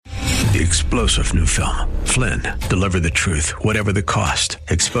The explosive new film, Flynn, deliver the truth, whatever the cost,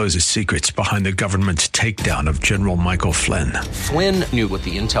 exposes secrets behind the government's takedown of General Michael Flynn. Flynn knew what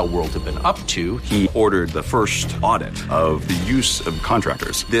the intel world had been up to. He ordered the first audit of the use of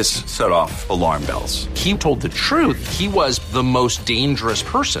contractors. This set off alarm bells. He told the truth. He was the most dangerous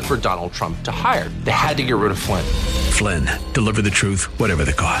person for Donald Trump to hire. They had to get rid of Flynn. Flynn, deliver the truth, whatever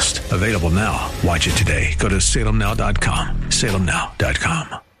the cost. Available now. Watch it today. Go to salemnow.com.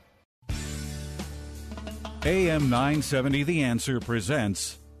 salemnow.com. AM 970 The Answer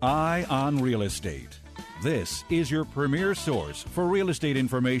presents Eye on Real Estate. This is your premier source for real estate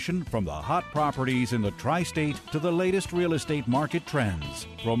information, from the hot properties in the tri-state to the latest real estate market trends.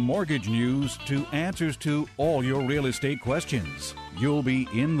 From mortgage news to answers to all your real estate questions. You'll be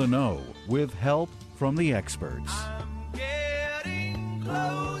in the know with help from the experts. I'm getting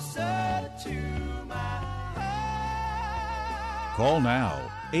closer to my heart. Call now.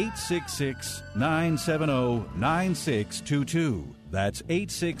 866-970-9622. That's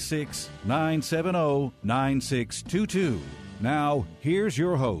 866-970-9622. Now, here's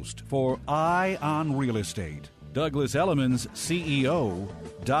your host for Eye on Real Estate, Douglas Elliman's CEO,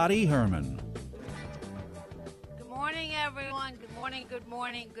 Dottie Herman. Good morning, everyone. Good morning, good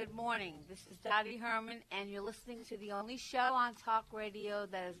morning, good morning. This is Dottie Herman, and you're listening to the only show on talk radio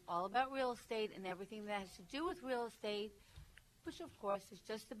that is all about real estate and everything that has to do with real estate, which, of course, is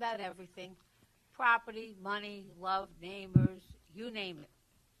just about everything. Property, money, love, neighbors, you name it.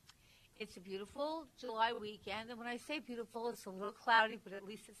 It's a beautiful July weekend, and when I say beautiful, it's a little cloudy, but at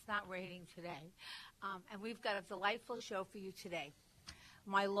least it's not raining today. And we've got a delightful show for you today.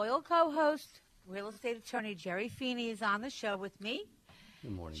 My loyal co-host, real estate attorney Jerry Feeney, is on the show with me.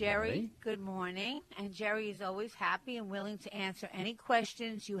 Good morning, Jerry. Dottie. Good morning. And Jerry is always happy and willing to answer any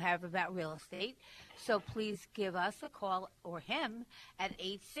questions you have about real estate. So please give us a call, or him, at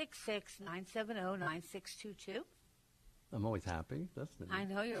 866-970-9622. I'm always happy. That's the I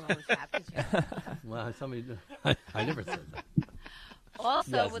know you're always happy, Jerry. Well, somebody. I never said that.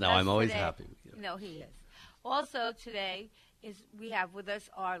 Also, Yes, with no, us I'm always today, happy with you. No, he is. Also today we have with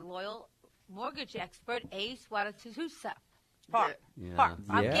us our loyal mortgage expert, Ace Wadatusa. Park. Yeah. Park.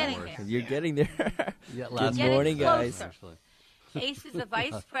 I'm Yeah. getting there. You're getting there. Yeah, Good last Getting morning, guys. closer. Actually. Ace is the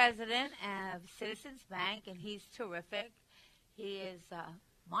vice president of Citizens Bank, and he's terrific. He is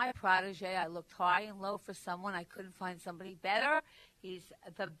my protege. I looked high and low for someone. I couldn't find somebody better. He's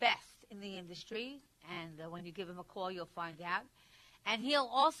the best in the industry, and when you give him a call, you'll find out. And he'll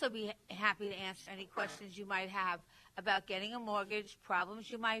also be happy to answer any questions you might have about getting a mortgage,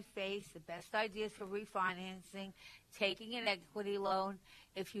 problems you might face, the best ideas for refinancing, taking an equity loan,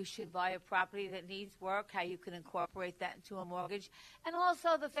 if you should buy a property that needs work, how you can incorporate that into a mortgage, and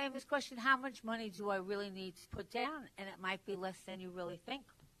also the famous question, how much money do I really need to put down? And it might be less than you really think.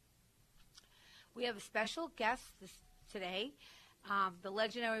 We have a special guest today, the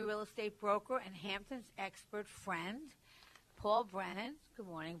legendary real estate broker and Hamptons expert friend, Paul Brennan. Good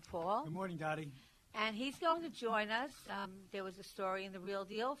morning, Paul. Good morning, Dottie. And he's going to join us. There was a story in The Real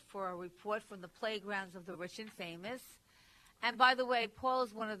Deal for a report from the playgrounds of the rich and famous. And by the way, Paul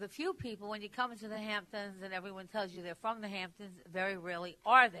is one of the few people, when you come into the Hamptons and everyone tells you they're from the Hamptons, very rarely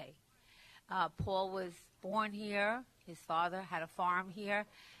are they. Paul was born here. His father had a farm here.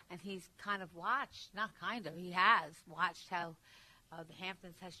 And he's kind of watched, not kind of, he has watched how the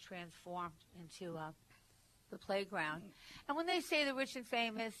Hamptons has transformed into the playground. And when they say the rich and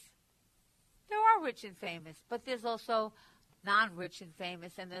famous, there are rich and famous, but there's also non-rich and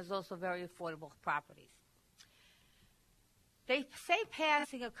famous, and there's also very affordable properties. They say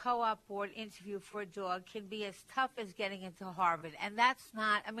passing a co-op board interview for a dog can be as tough as getting into Harvard, and that's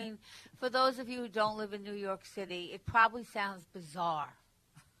not, I mean, for those of you who don't live in New York City, it probably sounds bizarre.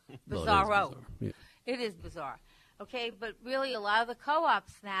 Bizarro. Yeah. It is bizarre. Okay, but really a lot of the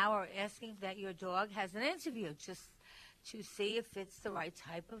co-ops now are asking that your dog has an interview just to see if it's the right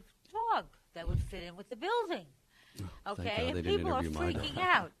type of dog that would fit in with the building. Okay, God they and didn't people are interview my dog. freaking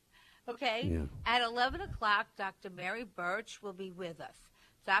out. Okay, Yeah. at 11 o'clock, Dr. Mary Birch will be with us.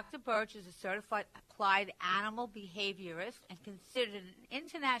 Dr. Birch is a certified applied animal behaviorist and considered an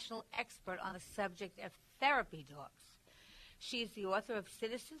international expert on the subject of therapy dogs. She is the author of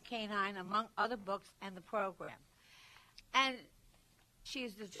Citizen Canine, among other books, and the program. And she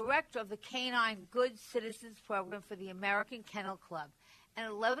is the director of the Canine Good Citizens program for the American Kennel Club. And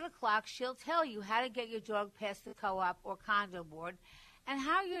at 11 o'clock, she'll tell you how to get your dog past the co-op or condo board and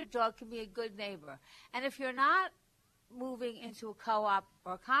how your dog can be a good neighbor. And if you're not moving into a co-op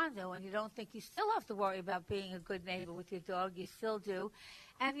or a condo and you don't think you still have to worry about being a good neighbor with your dog, you still do.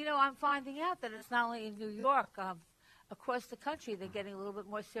 And, you know, I'm finding out that it's not only in New York. across the country, they're getting a little bit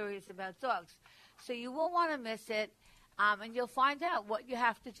more serious about dogs. So you won't want to miss it, and you'll find out what you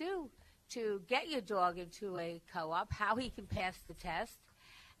have to do to get your dog into a co-op, how he can pass the test.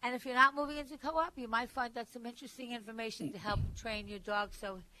 And if you're not moving into co-op, you might find out some interesting information to help train your dog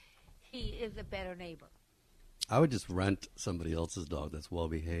so he is a better neighbor. I would just rent somebody else's dog that's well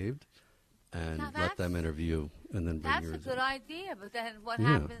behaved and Now let them that's- interview and then bring That's yours a good in. idea, but then what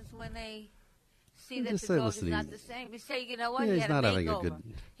Yeah. happens when they see that Just the say, dog is listen, not he- the same? You say, you know what, Yeah, he he's had a not having a makeover.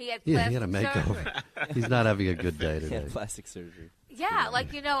 good- He had Yeah, he had a plastic surgery. makeover. He's not having a good day today. Yeah, plastic surgery. Yeah,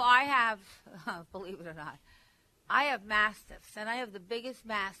 like, I have, believe it or not, I have Mastiffs, and I have the biggest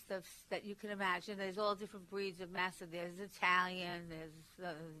Mastiffs that you can imagine. There's all different breeds of Mastiff. There's Italian, there's,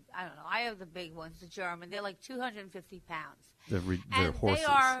 I don't know, I have the big ones, the German. They're like 250 pounds. They're And horses,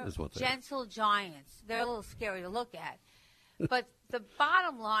 they are is what they are. gentle giants. They're a little scary to look at. But the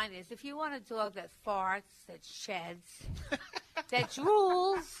bottom line is, if you want a dog that farts, that sheds, that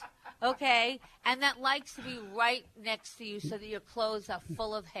drools, okay, and that likes to be right next to you so that your clothes are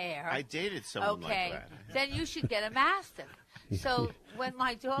full of hair, I dated someone okay, like that. then you should get a Mastiff. So when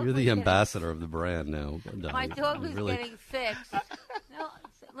my dog You're was the getting- ambassador of the brand now. my dog You was really- getting fixed. No,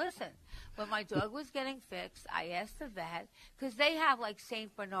 listen. When my dog was getting fixed, I asked the vet, because they have like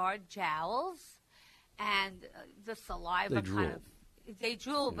St. Bernard jowls, and the saliva They drool. kind of, they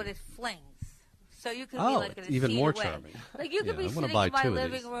drool, but it flings. So you could be Oh, like in a even seat more away. charming. Like you could Yeah, be I wanna sitting buy in my 2 of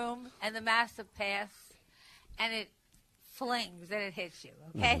living these. room, and the Mastiff pass, and it flings, and it hits you,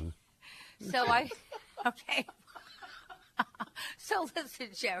 okay? Mm-hmm. So okay. So listen,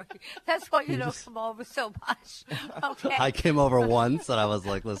 Jerry, that's why you don't come over so much, okay? I came over once and I was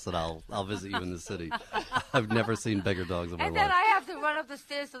like, listen, I'll visit you in the city. I've never seen bigger dogs in my And then life. I have to run up the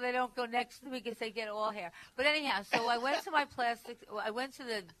stairs so they don't go next to me because they get all hair. But anyhow, so I went to I went to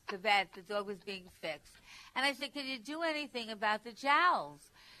the vet. The dog was being fixed. And I said, can you do anything about the jowls?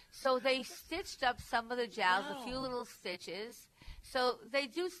 So they stitched up some of the jowls, a few little stitches. So they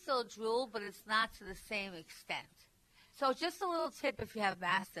do still drool, but it's not to the same extent. So just a little tip if you have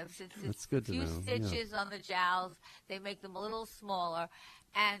Mastiffs. It's That's good a to few know, yeah. stitches on the jowls. They make them a little smaller.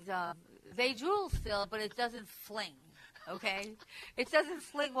 And they drool still, but it doesn't fling, okay? It doesn't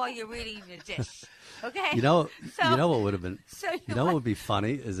fling while you're eating the dish, okay? You know So- what would have been, so you know what would be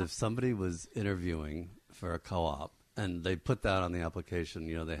funny is if somebody was interviewing for a co-op and they put that on the application,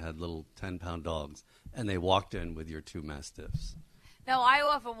 they had little 10-pound dogs, and they walked in with your 2 Mastiffs. No, I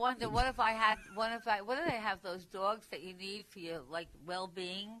often wonder, what if I what do they have, those dogs that you need for your, like,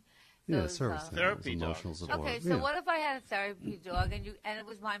 well-being? Yeah, Those, service Therapy animals, emotional dogs. support. Okay, so Yeah. what if I had a therapy dog and it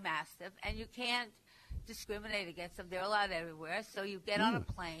was my Mastiff, and you can't discriminate against them? They're allowed everywhere. So you get on a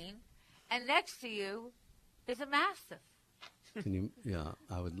plane, and next to you is a Mastiff. Can you? Yeah,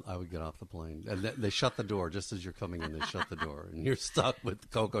 I would get off the plane, and they shut the door just as you're coming in. They shut the door, and you're stuck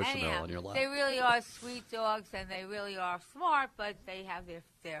with Coco Chanel Anyhow, on your lap. they really are sweet dogs, and they really are smart, but they have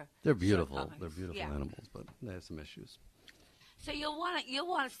their They're beautiful. shortcomings. They're beautiful Yeah. animals, but they have some issues. So you'll want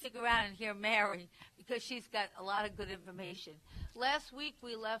to stick around and hear Mary because she's got a lot of good information. Last week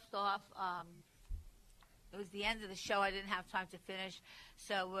we left off. It was the end of the show. I didn't have time to finish,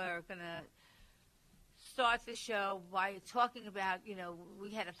 so we're gonna start the show by talking about,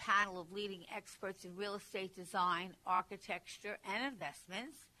 we had a panel of leading experts in real estate design, architecture, and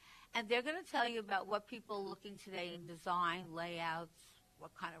investments, and they're going to tell you about what people are looking today in design, layouts,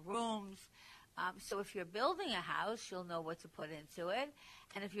 what kind of rooms. So if you're building a house, you'll know what to put into it.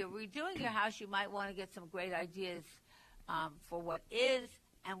 And if you're redoing your house, you might want to get some great ideas for what is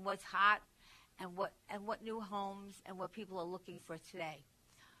and what's hot and what new homes and what people are looking for today.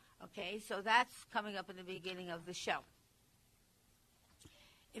 Okay, so that's coming up in the beginning of the show.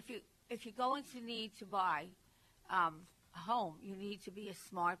 If you're going to need to buy a home, you need to be a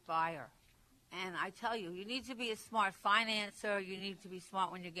smart buyer. And I tell you, you need to be a smart financer. You need to be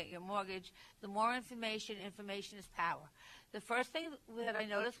smart when you get your mortgage. The more information is power. The first thing that I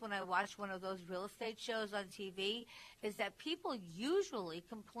noticed when I watched one of those real estate shows on TV is that people usually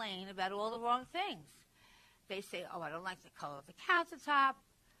complain about all the wrong things. They say, I don't like the color of the countertop.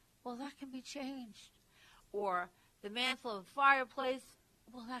 Well, that can be changed. Or the mantle of the fireplace,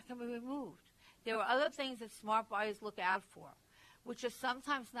 well, that can be removed. There are other things that smart buyers look out for, which are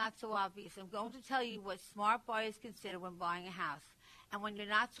sometimes not so obvious. I'm going to tell you what smart buyers consider when buying a house. And when you're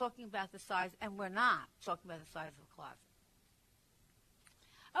not talking about the size, and we're not talking about the size of a closet.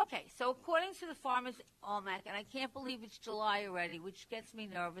 Okay, so according to the Farmer's Almanac, and I can't believe it's July already, which gets me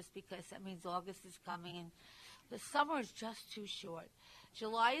nervous because that means August is coming and the summer is just too short.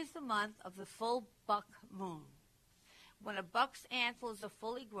 July is the month of the full buck moon. When a buck's antlers are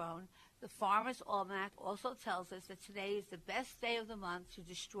fully grown, The Farmer's Almanac also tells us that today is the best day of the month to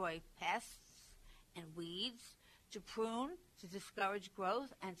destroy pests and weeds, to prune, to discourage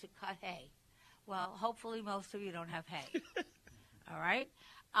growth, and to cut hay. Well, hopefully most of you don't have hay. All right?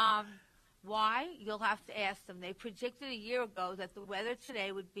 Why? You'll have to ask them. They predicted a year ago that the weather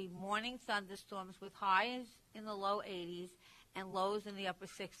today would be morning thunderstorms with highs in the low 80s and lows in the upper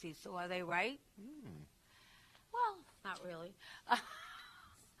 60s. So are they right? Well, not really.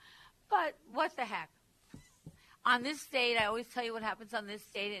 But what the heck? On this date, I always tell you what happens on this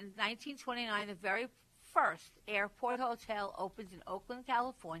date. In 1929, the very first airport hotel opened in Oakland,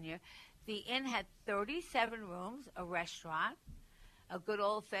 California. The inn had 37 rooms, a restaurant, a good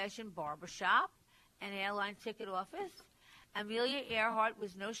old-fashioned barbershop, an airline ticket office. Amelia Earhart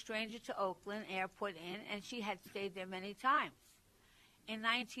was no stranger to Oakland Airport Inn, and she had stayed there many times. In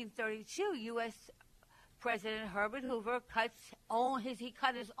 1932, U.S. President Herbert Hoover cut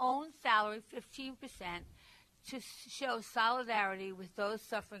his own salary 15% to show solidarity with those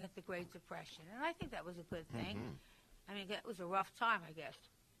suffering at the Great Depression. And I think that was a good thing. I mean, it was a rough time, I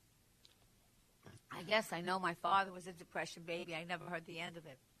guess. I know my father was a Depression baby. I never heard the end of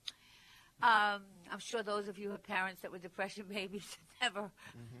it. I'm sure those of you who have parents that were Depression babies never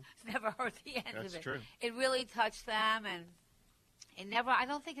heard the end of it. That's true. It really touched them, and I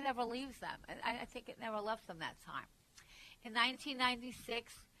don't think it ever leaves them. I think it never left them that time. In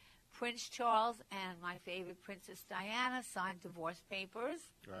 1996, Prince Charles and my favorite Princess Diana signed divorce papers.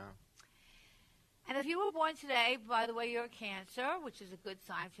 Wow. And if you were born today, by the way, you're a Cancer, which is a good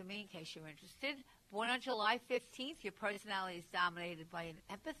sign for me in case you're interested. Born on July 15th, your personality is dominated by an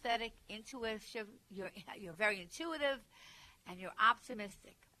empathetic, intuitive, you're very intuitive, and you're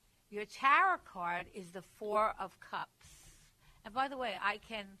optimistic. Your tarot card is the Four of Cups. And by the way, I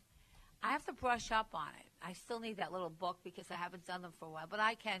have to brush up on it. I still need that little book because I haven't done them for a while, but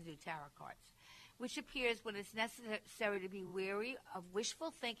I can do tarot cards, which appears when it's necessary to be wary of wishful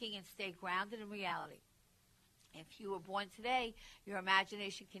thinking and stay grounded in reality. If you were born today, your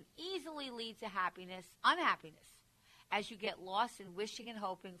imagination can easily lead to unhappiness, as you get lost in wishing and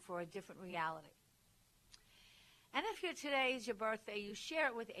hoping for a different reality. And if today is your birthday, you share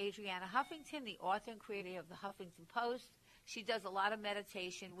it with Adriana Huffington, the author and creator of the Huffington Post. She does a lot of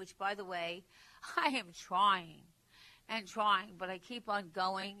meditation, which, by the way, I am trying, but I keep on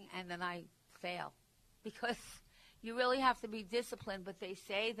going, and then I fail because you really have to be disciplined. But they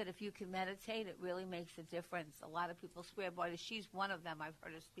say that if you can meditate, it really makes a difference. A lot of people swear by it. She's one of them. I've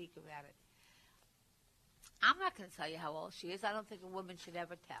heard her speak about it. I'm not going to tell you how old she is. I don't think a woman should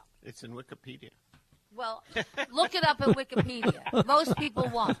ever tell. It's in Wikipedia. Well, look it up in Wikipedia. Most people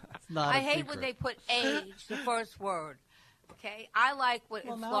won't. Not I a hate secret. when they put age, the first word. Okay, I like what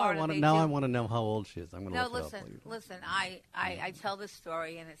in Now Florida they do. I want to know how old she is. I'm going to No, look it up. listen. I tell this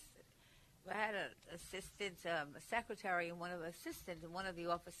story, and I had an assistant, a secretary, and one of the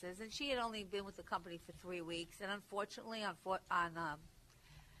offices, and she had only been with the company for 3 weeks, and unfortunately, on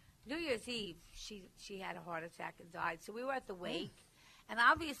New Year's Eve, she had a heart attack and died. So we were at the wake, and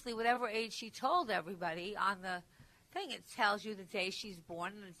obviously, whatever age she told everybody on the thing, it tells you the day she's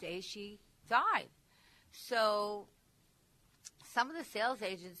born and the day she died. So some of the sales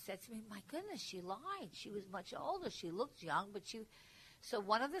agents said to me, "My goodness, she lied. She was much older. She looked young, but she." So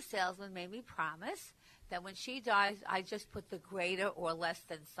one of the salesmen made me promise that when she dies, I just put the greater or less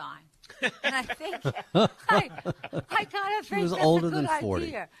than sign. And I think I kind of think was that's older a good than 40.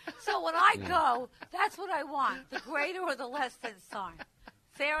 idea. So when I go, that's what I want: the greater or the less than sign.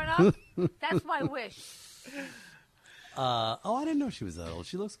 Fair enough. That's my wish. I didn't know she was that old.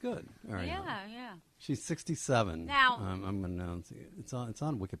 She looks good. All right. Yeah. She's 67. Now- I'm announcing it. It's on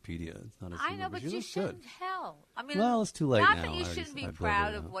Wikipedia. It's not a I secret, know, but she you looks shouldn't good. tell. I mean, Well, it's too late not now. that you I already- shouldn't be I blurted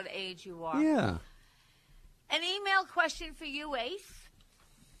proud it of out. what age you are. Yeah. An email question for you, Ace.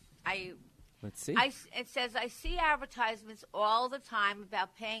 Let's see. It says, I see advertisements all the time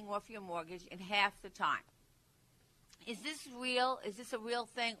about paying off your mortgage in half the time. Is this real? Is this a real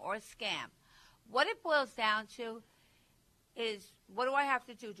thing or a scam? What it boils down to is, what do I have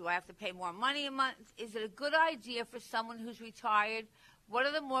to do? Do I have to pay more money a month? Is it a good idea for someone who's retired? What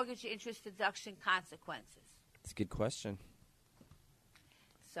are the mortgage interest deduction consequences? It's a good question.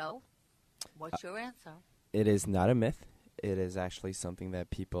 So, what's your answer? It is not a myth. It is actually something that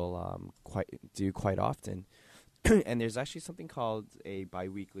people quite often. And there's actually something called a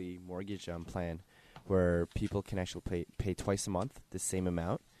biweekly mortgage plan where people can actually pay twice a month the same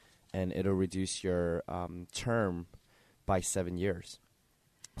amount, and it'll reduce your term by 7 years.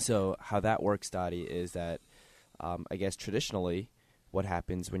 So how that works, Dottie, is that I guess traditionally what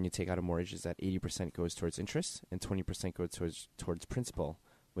happens when you take out a mortgage is that 80% goes towards interest and 20% goes towards principal.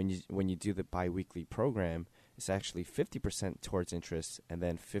 when you do the biweekly program, it's actually 50% towards interest, and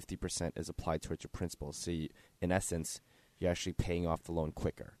then 50% is applied towards your principal. So in essence, you're actually paying off the loan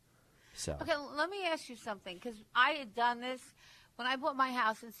quicker. So Okay, let me ask you something, because I had done this when I bought my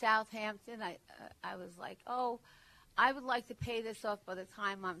house in Southampton. I was like, oh, I would like to pay this off by the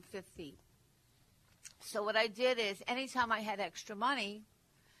time I'm 50. So what I did is, anytime I had extra money,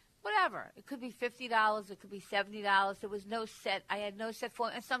 whatever, it could be $50, it could be $70. There was no set. I had no set for,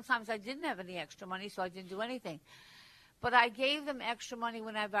 and sometimes I didn't have any extra money, so I didn't do anything. But I gave them extra money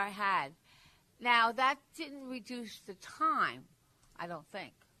whenever I had. Now that didn't reduce the time, I don't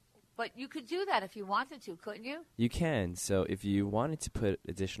think. But you could do that if you wanted to, couldn't you? you can. So if you wanted to put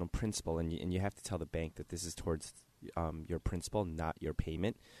additional principal, and you have to tell the bank that this is towards your principal, not your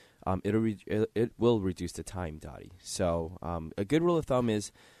payment, it will reduce the time, Dottie. So a good rule of thumb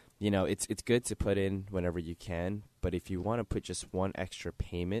is, it's good to put in whenever you can. But if you want to put just one extra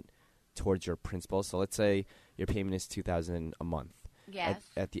payment towards your principal, so let's say your payment is $2,000 a month. Yes.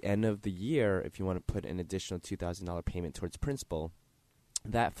 At the end of the year, if you want to put an additional $2,000 payment towards principal,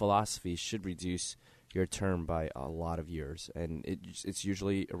 that philosophy should reduce your term by a lot of years, and it's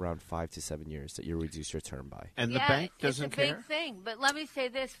usually around 5 to 7 years that you reduce your term by. And the bank doesn't it's a care? big thing. But let me say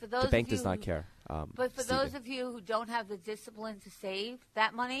this, for those The bank of you does not care. But for Stephen. those of you who don't have the discipline to save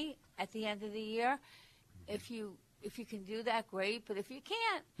that money at the end of the year, if you can do that, great. But if you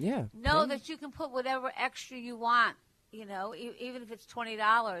can't, know that you can put whatever extra you want, even if it's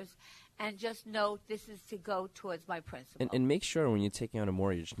 $20, and just note this is to go towards my principal. And make sure when you're taking out a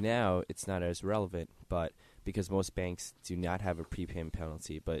mortgage, now it's not as relevant, but because most banks do not have a prepayment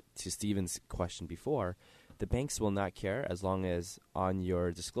penalty. But to Stephen's question before, the banks will not care as long as on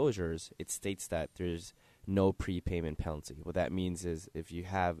your disclosures it states that there's no prepayment penalty. What that means is if you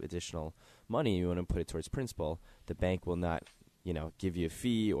have additional money you want to put it towards principal, the bank will not, give you a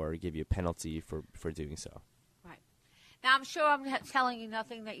fee or give you a penalty for doing so. Now, I'm sure I'm not telling you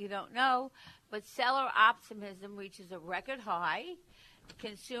nothing that you don't know, but seller optimism reaches a record high.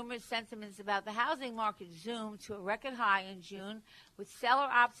 Consumer sentiments about the housing market zoomed to a record high in June, with seller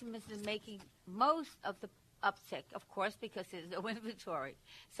optimism making most of the uptick, of course, because there's no inventory.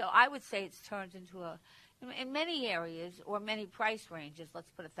 So I would say it's turned into in many areas or many price ranges,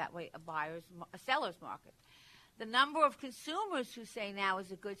 let's put it that way, a seller's market. The number of consumers who say now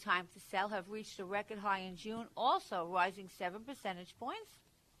is a good time to sell have reached a record high in June, also rising 7 percentage points.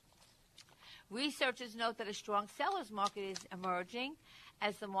 Researchers note that a strong seller's market is emerging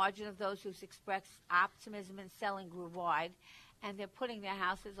as the margin of those who express optimism in selling grew wide, and they're putting their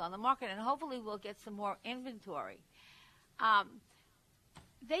houses on the market, and hopefully we'll get some more inventory.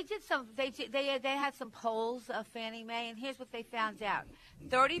 They had some polls of Fannie Mae, and here's what they found out.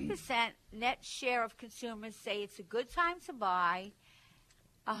 30% net share of consumers say it's a good time to buy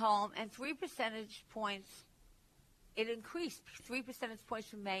a home, and 3 percentage points, it increased 3 percentage points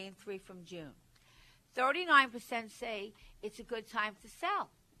from May and 3 from June. 39% say it's a good time to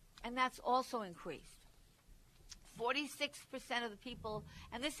sell, and that's also increased. 46% of the people,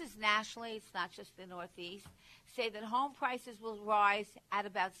 and this is nationally, it's not just the Northeast, say that home prices will rise at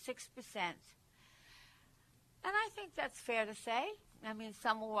about 6%. And I think that's fair to say. I mean,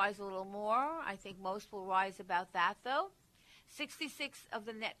 some will rise a little more. I think most will rise about that, though. 66% of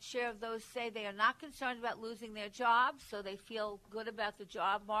the net share of those say they are not concerned about losing their jobs, so they feel good about the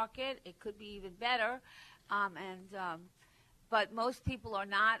job market. It could be even better. But most people are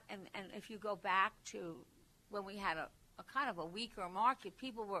not, and if you go back to when we had a kind of a weaker market,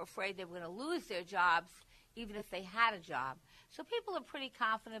 people were afraid they were going to lose their jobs even if they had a job. So people are pretty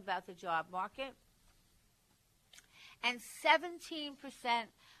confident about the job market. And 17%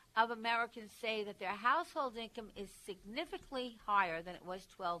 of Americans say that their household income is significantly higher than it was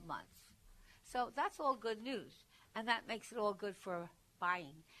 12 months. So that's all good news, and that makes it all good for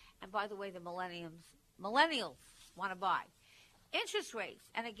buying. And by the way, the millennials want to buy. Interest rates,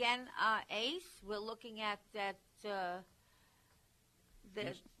 and again, ACE, we're looking at that.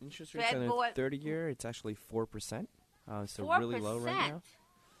 The interest rates on a 30-year, it's actually 4%. So 4%. Really low right now.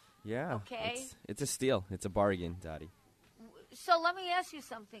 Yeah. Okay. It's a steal. It's a bargain, Dottie. So let me ask you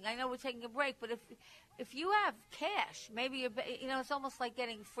something. I know we're taking a break, but if you have cash, maybe it's almost like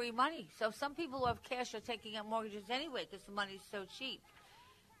getting free money. So some people who have cash are taking out mortgages anyway because the money's so cheap.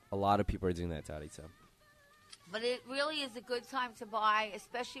 A lot of people are doing that, Dottie. So. But it really is a good time to buy,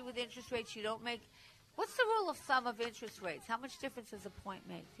 especially with interest rates. You don't make. What's the rule of thumb of interest rates? How much difference does a point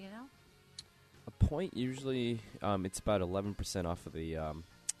make? Do you know? A point usually it's about 11% off of the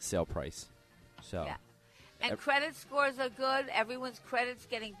sale price. So. Yeah. And credit scores are good. Everyone's credit's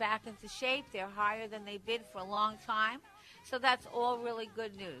getting back into shape. They're higher than they've been for a long time. So that's all really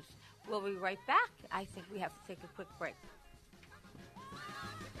good news. We'll be right back. I think we have to take a quick break.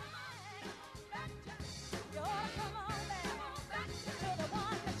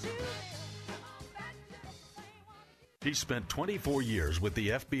 He spent 24 years with the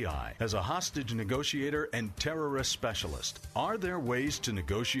FBI as a hostage negotiator and terrorist specialist. Are there ways to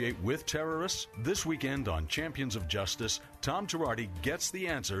negotiate with terrorists? This weekend on Champions of Justice, Tom Girardi gets the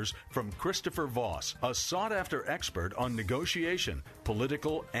answers from Christopher Voss, a sought-after expert on negotiation,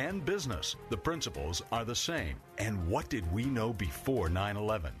 political and business. The principles are the same. And what did we know before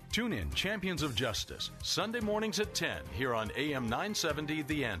 9/11? Tune in Champions of Justice, Sunday mornings at 10 here on AM 970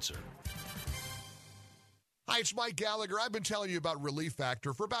 The Answer. Hi, it's Mike Gallagher. I've been telling you about Relief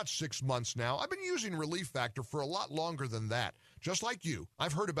Factor for about 6 months now. I've been using Relief Factor for a lot longer than that. Just like you,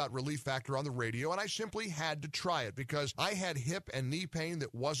 I've heard about Relief Factor on the radio, and I simply had to try it because I had hip and knee pain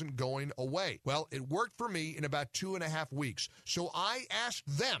that wasn't going away. Well, it worked for me in about 2.5 weeks, so I asked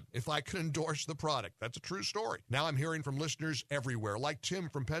them if I could endorse the product. That's a true story. Now I'm hearing from listeners everywhere, like Tim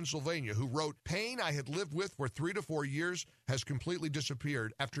from Pennsylvania, who wrote, "Pain I had lived with for 3 to 4 years has completely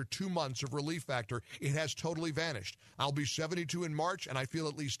disappeared. After 2 months of Relief Factor, it has totally vanished. I'll be 72 in March, and I feel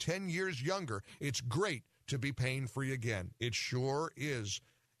at least 10 years younger. It's great to be pain-free again." It sure is.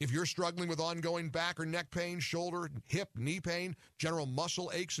 If you're struggling with ongoing back or neck pain, shoulder, hip, knee pain, general muscle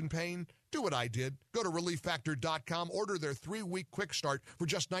aches and pain, do what I did. Go to ReliefFactor.com, order their 3-week quick start for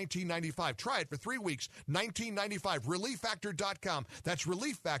just $19.95. Try it for 3 weeks, $19.95. ReliefFactor.com. That's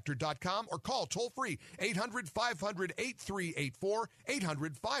ReliefFactor.com, or call toll-free 800-500-8384,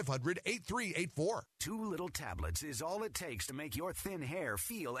 800-500-8384. 2 little tablets is all it takes to make your thin hair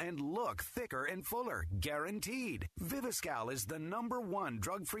feel and look thicker and fuller. Guaranteed. Viviscal is the #1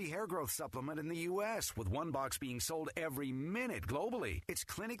 drug-free hair growth supplement in the U.S., with 1 box being sold every minute globally. It's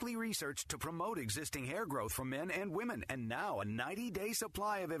clinically researched to promote existing hair growth for men and women. And now a 90-day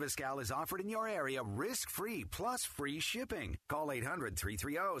supply of Viviscal is offered in your area, risk-free, plus free shipping. Call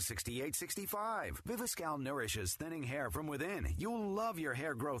 800-330-6865. Viviscal nourishes thinning hair from within. You'll love your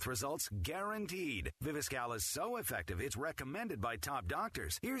hair growth results, guaranteed. Viviscal is so effective, it's recommended by top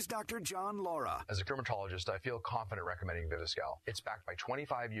doctors. Here's Dr. John Laura. As a dermatologist, I feel confident recommending Viviscal. It's backed by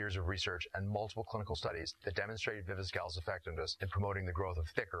 25 years of research and multiple clinical studies that demonstrate Viviscal's effectiveness in promoting the growth of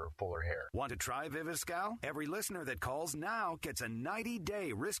thicker, fuller hair. Want to try Viviscal? Every listener that calls now gets a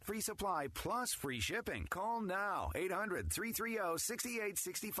 90-day risk-free supply plus free shipping. Call now.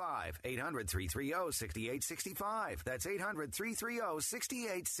 800-330-6865. 800-330-6865. That's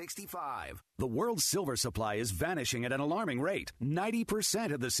 800-330-6865. The world's silver supply is vanishing at an alarming rate.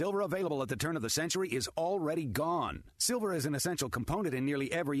 90% of the silver available at the turn of the century is already gone. Silver is an essential component in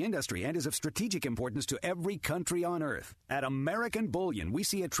nearly every industry and is of strategic importance to every country on Earth. At American Bullion, we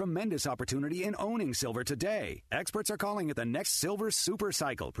see a tremendous opportunity in owning silver today. Experts are calling it the next silver super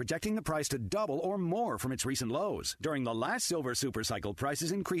cycle, projecting the price to double or more from its recent lows. During the last silver super cycle,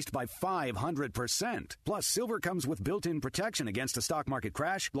 prices increased by 500%. Plus, silver comes with built-in protection against a stock market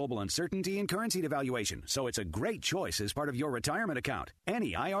crash, global uncertainty, and currency devaluation, so it's a great choice as part of your retirement account.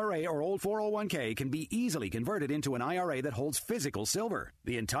 Any IRA or old 401k can be easily converted into an IRA that holds physical silver.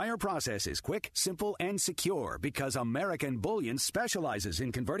 The entire process is quick, simple, and secure because American Bullion specializes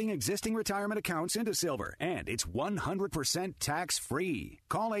in converting existing retirement accounts into silver, and it's 100% tax-free.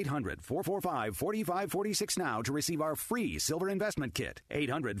 Call 800-445-4546 now to receive our free silver investment kit.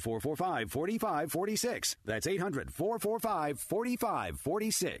 800-445-4546. That's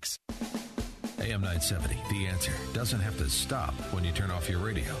 800-445-4546. AM 970, The Answer, doesn't have to stop when you turn off your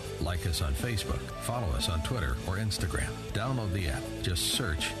radio. Like us on Facebook, follow us on Twitter or Instagram. Download the app. Just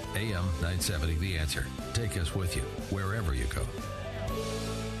search AM 970, The Answer. Take us with you wherever you go.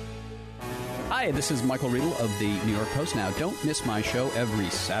 Hi, this is Michael Riedel of the New York Post. Now, don't miss my show every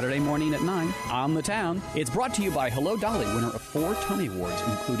Saturday morning at 9 on the Town. It's brought to you by Hello Dolly, winner of 4 Tony Awards,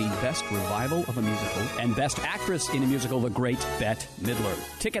 including Best Revival of a Musical and Best Actress in a Musical, the great Bette Midler.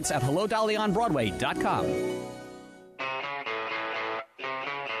 Tickets at HelloDollyOnBroadway.com.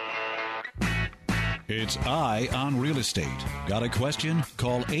 It's Eye on Real Estate. Got a question?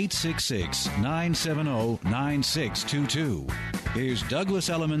 Call 866-970-9622. Here's Douglas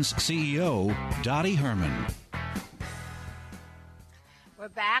Elliman's CEO, Dottie Herman. We're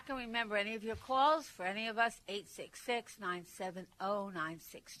back, and remember, any of your calls for any of us,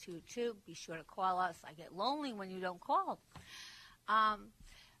 866-970-9622. Be sure to call us. I get lonely when you don't call.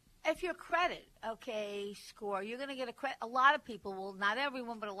 If your credit, score, you're going to get a lot of people will, not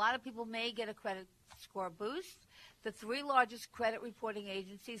everyone, but a lot of people may get a credit score boost. The 3 largest credit reporting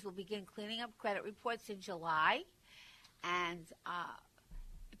agencies will begin cleaning up credit reports in July. And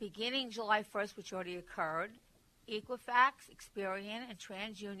beginning July 1st, which already occurred, Equifax, Experian, and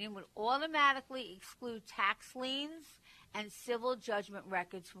TransUnion would automatically exclude tax liens and civil judgment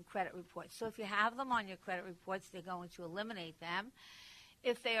records from credit reports. So if you have them on your credit reports, they're going to eliminate them.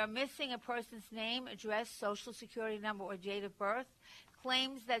 If they are missing a person's name, address, social security number, or date of birth,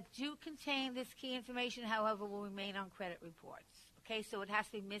 claims that do contain this key information, however, will remain on credit reports. Okay, so it has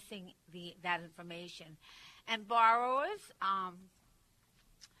to be missing that information. And borrowers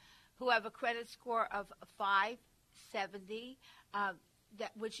who have a credit score of 570,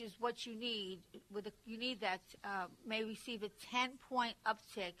 which is what you need. You need that may receive a 10-point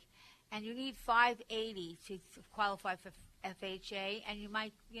uptick, and you need 580 to qualify for FHA. And you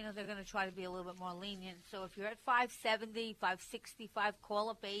might, they're going to try to be a little bit more lenient. So if you're at 570, 565, call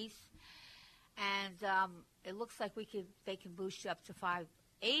a base, and it looks like they can boost you up to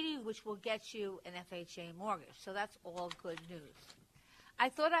 580, which will get you an FHA mortgage. So that's all good news. I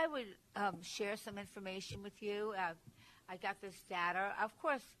thought I would share some information with you. I got this data. Of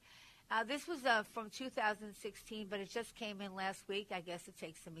course, this was from 2016, but it just came in last week. I guess it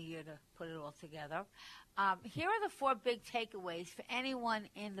takes them a year to put it all together. Here are the 4 big takeaways for anyone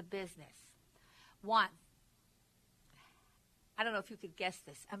in the business. 1, I don't know if you could guess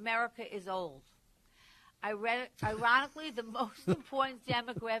this. America is old. Ironically, the most important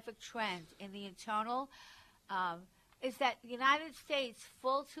demographic trend in the internal is that the United States,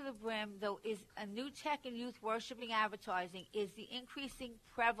 full to the brim, though, is a new tech and youth worshiping advertising, is the increasing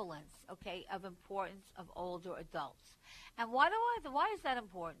prevalence, of importance of older adults. And why is that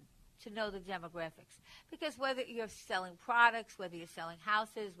important to know the demographics? Because whether you're selling products, whether you're selling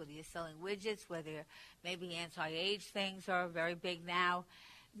houses, whether you're selling widgets, whether maybe anti-age things are very big now,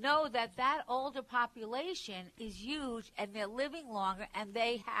 know that older population is huge, and they're living longer, and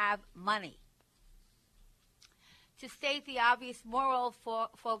they have money. To state the obvious, more old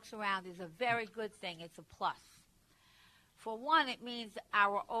folks around is a very good thing. It's a plus. For one, it means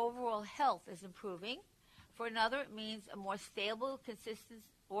our overall health is improving. For another, it means a more stable,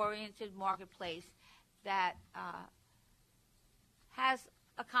 consistent-oriented marketplace that has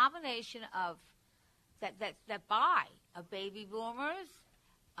a combination of that buy of baby boomers,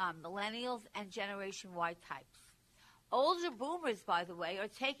 millennials, and Generation Y types. Older boomers, by the way, are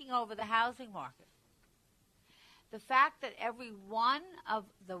taking over the housing market. The fact that every one of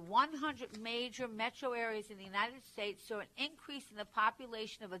the 100 major metro areas in the United States saw an increase in the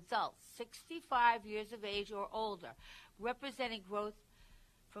population of adults 65 years of age or older, representing growth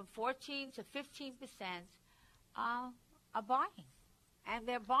from 14 to 15%, are buying. And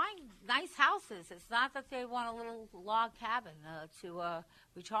they're buying nice houses. It's not that they want a little log cabin to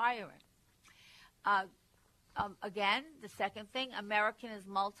retire in. Again, the second thing, American is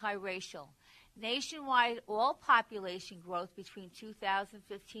multiracial. Nationwide, all population growth between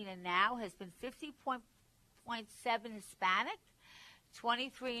 2015 and now has been 50.7 Hispanic,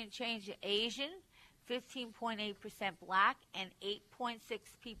 23 and change Asian, 15.8% Black, and 8.6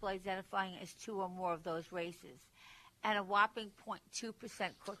 people identifying as 2 or more of those races, and a whopping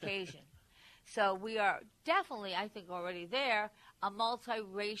 0.2% Caucasian. So we are definitely, I think, already there, a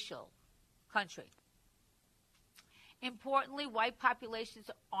multiracial country. Importantly, white populations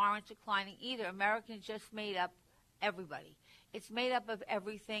aren't declining either. America just made up everybody. It's made up of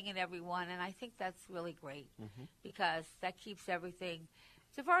everything and everyone, and I think that's really great because that keeps everything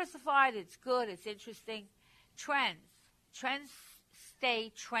diversified. It's good. It's interesting. Trends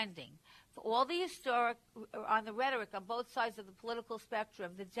stay trending. For all the historic, on the rhetoric on both sides of the political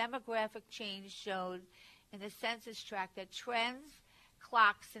spectrum, the demographic change showed in the census tract that trends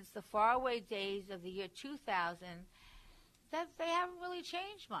clocked since the faraway days of the year 2000 that they haven't really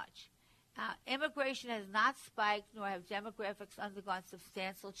changed much. Immigration has not spiked, nor have demographics undergone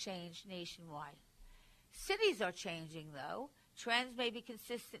substantial change nationwide. Cities are changing, though. Trends may be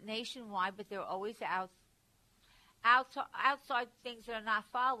consistent nationwide, but there are always outside things that are not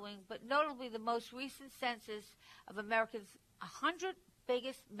following. But notably, the most recent census of America's 100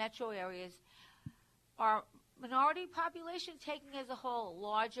 biggest metro areas are minority population taken as a whole,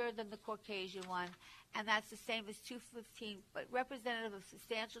 larger than the Caucasian one, and that's the same as 215, but representative of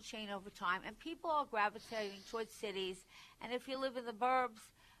substantial change over time. And people are gravitating towards cities, and if you live in the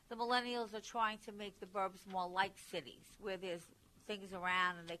burbs, the millennials are trying to make the burbs more like cities, where there's things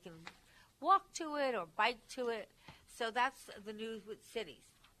around and they can walk to it or bike to it. So that's the news with cities.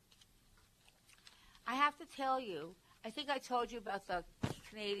 I have to tell you, I think I told you about the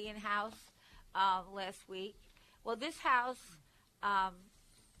Canadian house last week. Well, this house,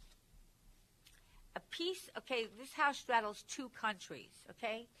 this house straddles 2 countries,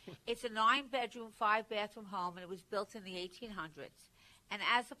 okay? It's a 9-bedroom, 5-bathroom home, and it was built in the 1800s. And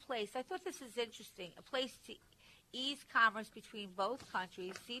as a place, I thought this is interesting, a place to ease commerce between both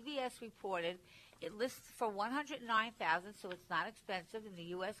countries, CBS reported it lists for $109,000, so it's not expensive in the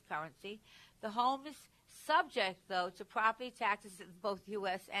U.S. currency. The home is subject, though, to property taxes in both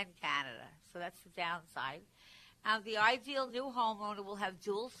U.S. and Canada, so that's the downside. The ideal new homeowner will have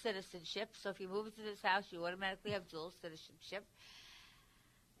dual citizenship, so if you move into this house, you automatically have dual citizenship.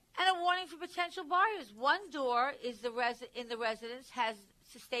 And a warning for potential buyers. One door is in the residence has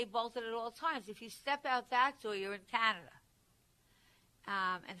to stay bolted at all times. If you step out that door, you're in Canada.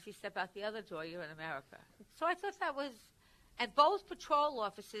 And if you step out the other door, you're in America. So I thought that was... And both patrol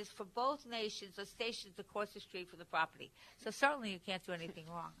officers for both nations are stationed across the street from the property. So certainly you can't do anything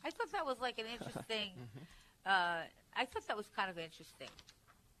wrong. I thought that was like an interesting... I thought that was kind of interesting.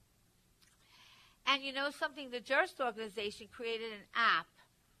 And you know something? The Durst organization created an app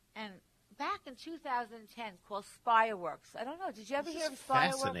and back in 2010 called Spireworks. I don't know. Did you ever hear of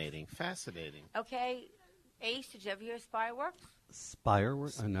Spireworks? Fascinating. Okay. Ace, did you ever hear of Spireworks?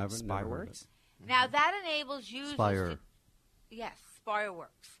 Spireworks? I never heard it. Now, that enables users Spire. Yes,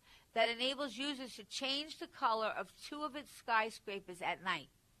 Spireworks. That enables users to change the color of two of its skyscrapers at night.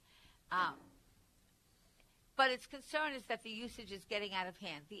 But its concern is that the usage is getting out of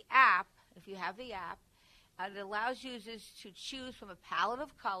hand. The app, if you have the app, it allows users to choose from a palette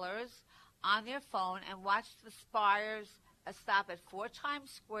of colors on their phone and watch the spires stop at 4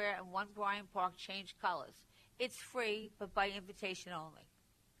 Times Square and 1 Bryant Park change colors. It's free, but by invitation only.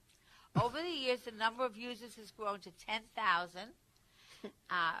 Over the years, the number of users has grown to 10,000.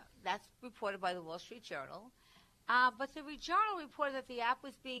 That's reported by the Wall Street Journal. But the Journal reported that the app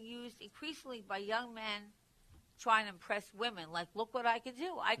was being used increasingly by young men trying to impress women. Like, look what I can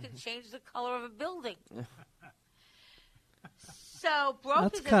do. I can change the color of a building. So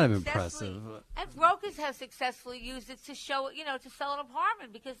brokers That's kind of impressive. And brokers have successfully used it to show, to sell an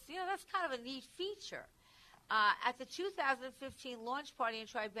apartment because, that's kind of a neat feature. At the 2015 launch party in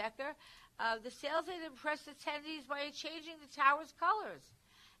Tribeca, the sales aide impressed attendees by changing the tower's colors.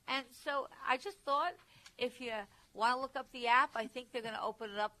 And so I just thought if you want to look up the app, I think they're going to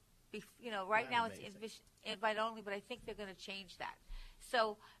open it up. Right now it's invite only, but I think they're going to change that.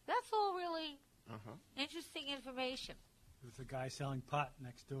 So that's all really interesting information. There's a guy selling pot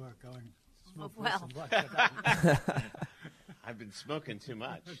next door going, smoke Well. some luck. I've been smoking too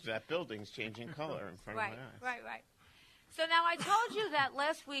much. That building's changing color in front of my eyes. Right. So now I told you that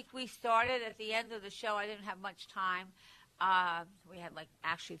last week we started at the end of the show. I didn't have much time. We had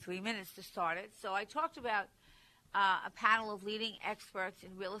actually 3 minutes to start it. So I talked about a panel of leading experts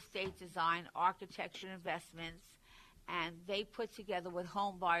in real estate design, architecture, and investments, and they put together what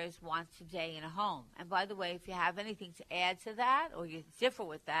home buyers want today in a home. And by the way, if you have anything to add to that or you differ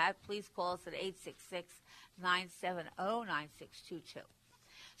with that, please call us at 866-970-9622.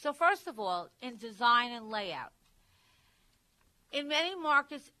 So first of all, in design and layout, in many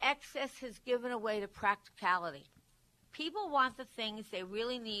markets, excess has given away to practicality. People want the things they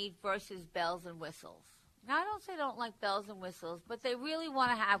really need versus bells and whistles. Now, I don't say they don't like bells and whistles, but they really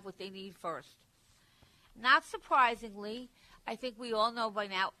want to have what they need first. Not surprisingly, I think we all know by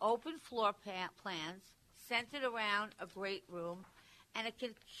now, open floor plans centered around a great room and a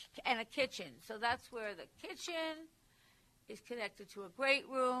kitchen. So that's where the kitchen is connected to a great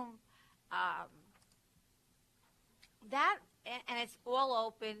room. And it's all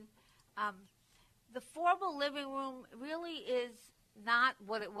open. The formal living room really is not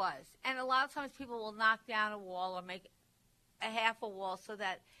what it was. And a lot of times people will knock down a wall or make a half a wall so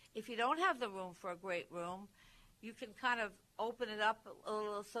that if you don't have the room for a great room, you can kind of open it up a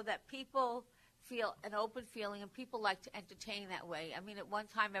little so that people feel an open feeling, and people like to entertain that way. I mean, at one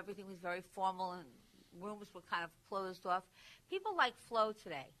time everything was very formal and rooms were kind of closed off. People like flow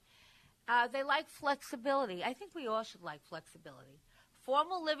today. They like flexibility. I think we all should like flexibility.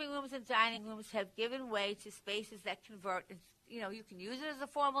 Formal living rooms and dining rooms have given way to spaces that convert. You can use it as a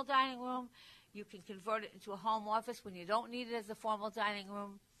formal dining room. You can convert it into a home office when you don't need it as a formal dining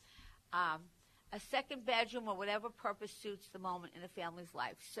room. A second bedroom or whatever purpose suits the moment in a family's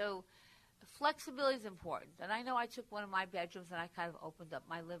life. So flexibility is important. And I know I took one of my bedrooms and I kind of opened up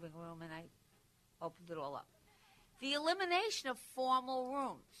my living room and I opened it all up. The elimination of formal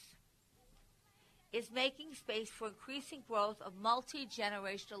rooms is making space for increasing growth of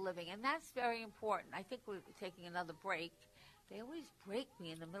multi-generational living. And that's very important. I think we're taking another break. They always break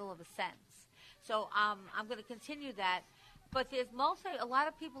me in the middle of a sentence. So I'm going to continue that. But there's a lot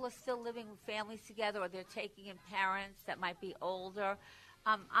of people are still living with families together, or they're taking in parents that might be older.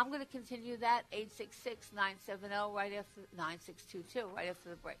 I'm going to continue that, 866-970, right after 9622, right after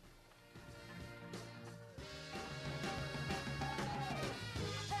the break.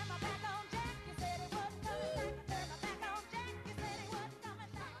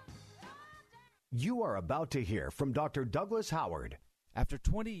 You are about to hear from Dr. Douglas Howard. After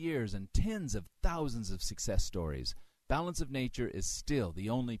 20 years and tens of thousands of success stories, Balance of Nature is still the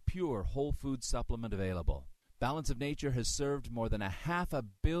only pure whole food supplement available. Balance of Nature has served more than 500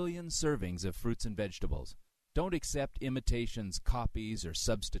 million servings of fruits and vegetables. Don't accept imitations, copies, or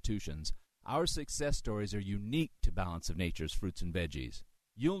substitutions. Our success stories are unique to Balance of Nature's fruits and veggies.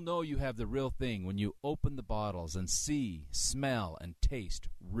 You'll know you have the real thing when you open the bottles and see, smell, and taste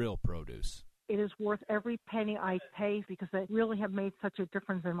real produce. It is worth every penny I pay because they really have made such a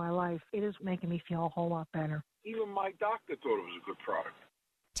difference in my life. It is making me feel a whole lot better. Even my doctor thought it was a good product.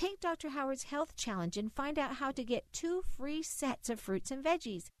 Take Dr. Howard's Health Challenge and find out how to get 2 free sets of fruits and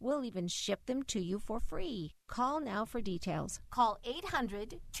veggies. We'll even ship them to you for free. Call now for details. Call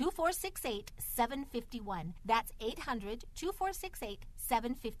 800-2468-751. That's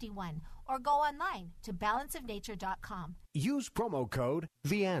 800-2468-751. Or go online to balanceofnature.com. Use promo code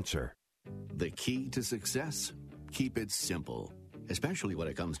The Answer. The key to success? Keep it simple, especially when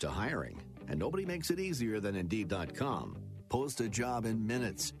it comes to hiring. And nobody makes it easier than Indeed.com. Post a job in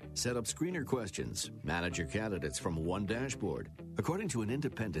minutes. Set up screener questions. Manage your candidates from one dashboard. According to an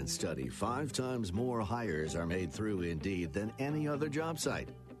independent study, 5 times more hires are made through Indeed than any other job site.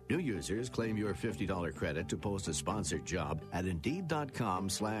 New users claim your $50 credit to post a sponsored job at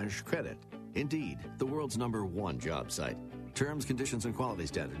Indeed.com/credit. Indeed, the world's #1 job site. Terms, conditions, and quality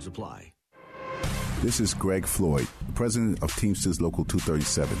standards apply. This is Greg Floyd, president of Teamsters Local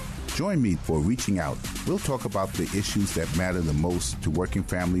 237. Join me for Reaching Out. We'll talk about the issues that matter the most to working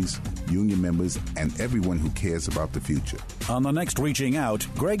families, union members, and everyone who cares about the future. On the next Reaching Out,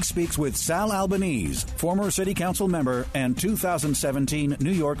 Greg speaks with Sal Albanese, former city council member and 2017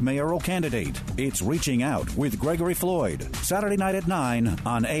 New York mayoral candidate. It's Reaching Out with Gregory Floyd, Saturday night at 9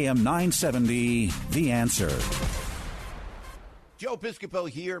 on AM 970, The Answer. Joe Piscopo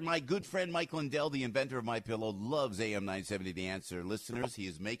here. My good friend Mike Lindell, the inventor of MyPillow, loves AM 970 The Answer. Listeners, he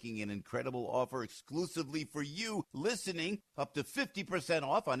is making an incredible offer exclusively for you listening, up to 50%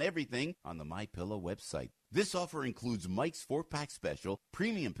 off on everything on the MyPillow website. This offer includes Mike's 4-pack special,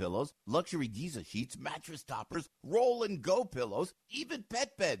 premium pillows, luxury Giza sheets, mattress toppers, roll and go pillows, even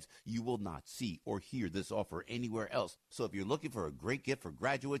pet beds. You will not see or hear this offer anywhere else. So if you're looking for a great gift for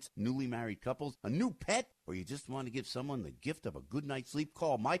graduates, newly married couples, a new pet, or you just want to give someone the gift of a good night's sleep,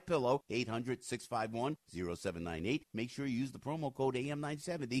 call MyPillow, 800-651-0798. Make sure you use the promo code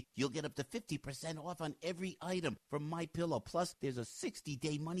AM970. You'll get up to 50% off on every item from MyPillow. Plus, there's a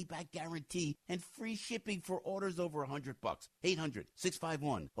 60-day money-back guarantee and free shipping for orders over $100.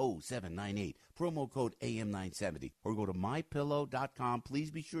 800-651-0798. Promo code AM970. Or go to MyPillow.com. Please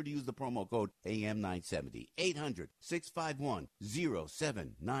be sure to use the promo code AM970.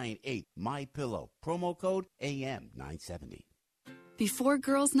 800-651-0798. MyPillow. Promo code AM970. Before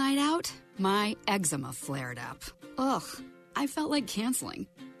girls' night out, my eczema flared up. Ugh, I felt like canceling.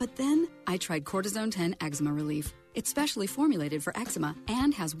 But then I tried Cortisone 10 Eczema Relief. It's specially formulated for eczema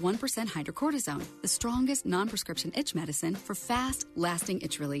and has 1% hydrocortisone, the strongest non-prescription itch medicine for fast, lasting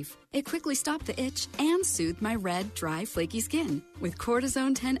itch relief. It quickly stopped the itch and soothed my red, dry, flaky skin. With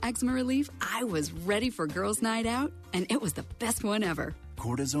Cortisone 10 Eczema Relief, I was ready for girls' night out, and it was the best one ever.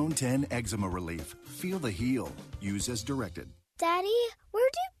 Cortisone 10 Eczema Relief. Feel the heal. Use as directed. Daddy, where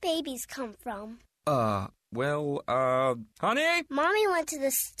do babies come from? Honey? Mommy went to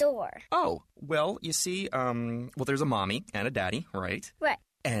the store. Oh, well, you see, there's a mommy and a daddy, right? Right.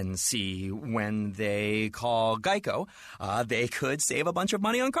 And see, when they call Geico, they could save a bunch of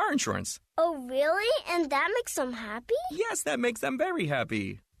money on car insurance. Oh, really? And that makes them happy? Yes, that makes them very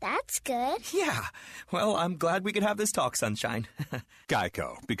happy. That's good. Yeah. Well, I'm glad we could have this talk, Sunshine.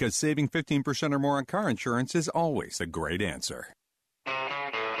 Geico, because saving 15% or more on car insurance is always a great answer.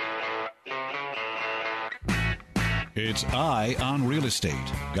 It's Eye on Real Estate.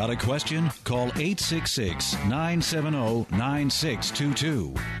 Got a question? Call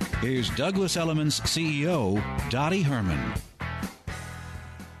 866-970-9622. Here's Douglas Elliman's CEO, Dottie Herman.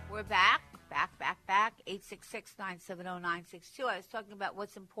 We're back. 866-970-962. I was talking about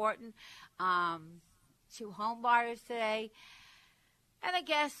what's important to home buyers today. And I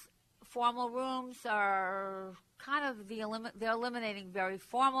guess formal rooms are kind of they're eliminating very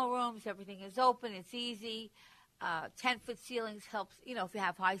formal rooms. Everything is open. It's easy. 10-foot ceilings helps. You know, if you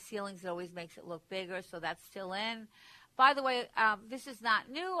have high ceilings, it always makes it look bigger. So that's still in. By the way, this is not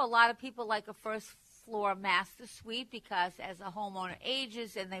new. A lot of people like a first-floor master suite because as a homeowner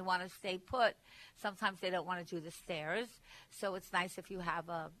ages and they want to stay put, sometimes they don't want to do the stairs. So it's nice if you have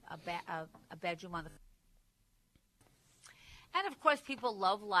a bedroom on the. And of course, people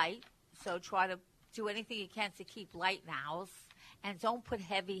love light, so try to do anything you can to keep light in the house, and don't put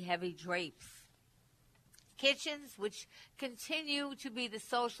heavy drapes Kitchens, which continue to be the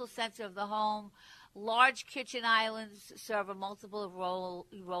social center of the home. Large kitchen islands serve a multiple of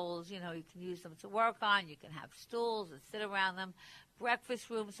roles. You know, you can use them to work on. You can have stools and sit around them. Breakfast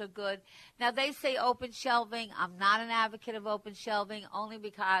rooms are good. Now, they say open shelving. I'm not an advocate of open shelving, only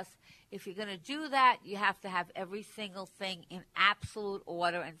because if you're going to do that, you have to have every single thing in absolute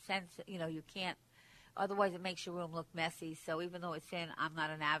order and sense. You know, you can't. Otherwise, it makes your room look messy. So even though it's in, I'm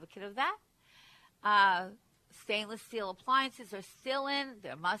not an advocate of that. Stainless steel appliances are still in.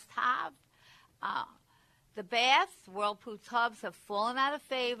 They're must-have. The baths, Whirlpool tubs have fallen out of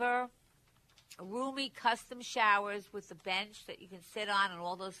favor. Roomy custom showers with the bench that you can sit on and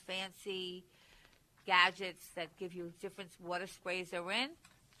all those fancy gadgets that give you different water sprays are in.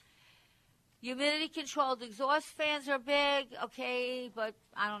 Humidity-controlled exhaust fans are big, okay, but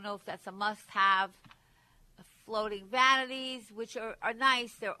I don't know if that's a must-have. Floating vanities, which are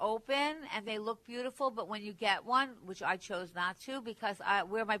nice. They're open and they look beautiful, but when you get one, which I chose not to because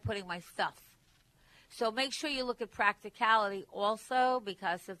where am I putting my stuff? So make sure you look at practicality also,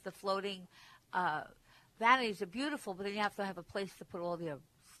 because if the floating vanities are beautiful, but then you have to have a place to put all your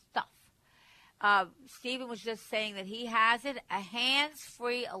stuff. Stephen was just saying that he has it, a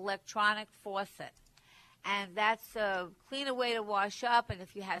hands-free electronic faucet. And that's a cleaner way to wash up, and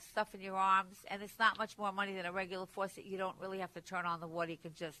if you have stuff in your arms, and it's not much more money than a regular faucet, you don't really have to turn on the water. You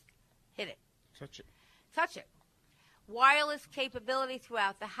can just hit it. Touch it. Wireless capability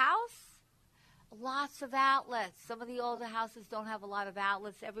throughout the house. Lots of outlets. Some of the older houses don't have a lot of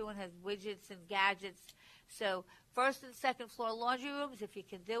outlets. Everyone has widgets and gadgets. So first and second floor laundry rooms, if you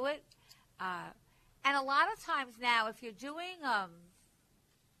can do it. And a lot of times now, if you're doing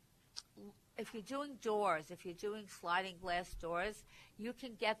doors, if you're doing sliding glass doors, you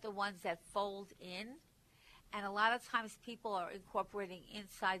can get the ones that fold in. And a lot of times people are incorporating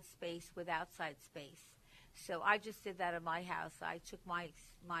inside space with outside space. So I just did that in my house. I took my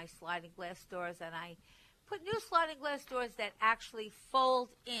sliding glass doors and I put new sliding glass doors that actually fold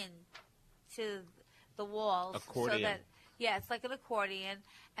in to the walls. Accordion. So that, yeah, it's like an accordion.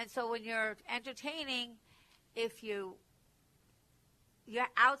 And so when you're entertaining, if your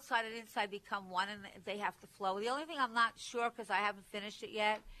outside and inside become one and they have to flow. The only thing I'm not sure, because I haven't finished it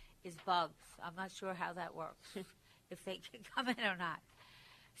yet, is bugs. I'm not sure how that works, if they can come in or not.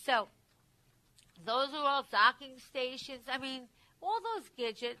 So those are all docking stations. I mean, all those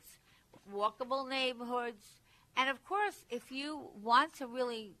gadgets, walkable neighborhoods. And, of course, if you want to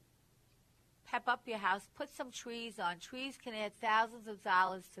really pep up your house, put some trees on. Trees can add thousands of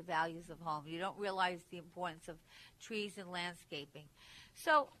dollars to values of home. You don't realize the importance of trees in landscaping.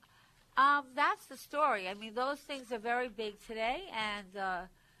 So that's the story. I mean, those things are very big today. And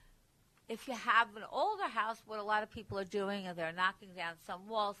if you have an older house, what a lot of people are doing is they're knocking down some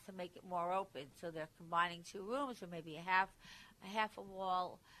walls to make it more open. So they're combining two rooms or maybe a half a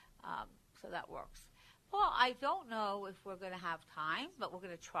wall. So that works. Well, I don't know if we're going to have time, but we're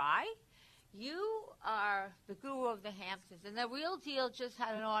going to try. You are the guru of the Hamptons, and the Real Deal just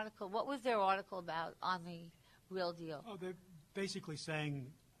had an article. What was their article about on the Real Deal? Oh, they're basically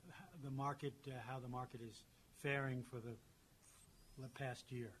saying the market, how the market is faring for the past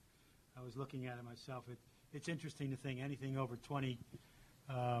year. I was looking at it myself. It's interesting to think anything over 10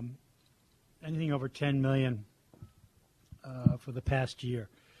 million for the past year.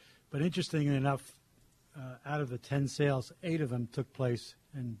 But interestingly enough, out of the 10 sales, 8 of them took place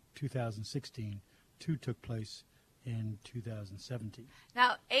in 2016. 2 took place in 2017.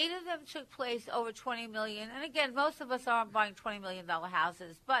 Now, 8 of them took place over $20 million. And again, most of us aren't buying $20 million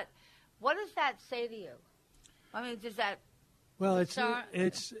houses. But what does that say to you? I mean, does that... Well, it's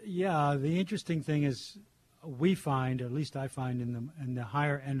the interesting thing is we find, at least I find in the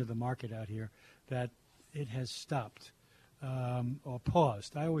higher end of the market out here, that it has stopped or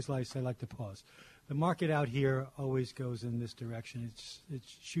paused. I always like to pause. The market out here always goes in this direction. It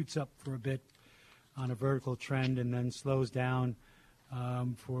shoots up for a bit on a vertical trend and then slows down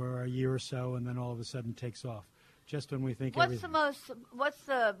for a year or so, and then all of a sudden takes off. Just when we think what's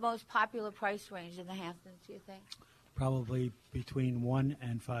the most popular price range in the Hamptons, do you think? Probably between $1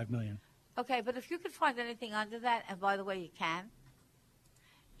 and $5 million. Okay, but if you could find anything under that, and by the way, you can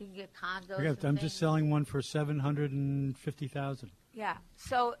get condos. I'm just selling one for $750,000. Yeah.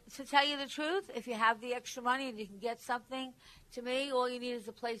 So to tell you the truth, if you have the extra money and you can get something, to me, all you need is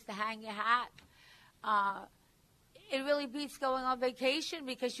a place to hang your hat. It really beats going on vacation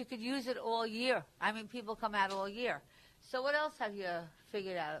because you could use it all year. I mean, people come out all year. So what else have you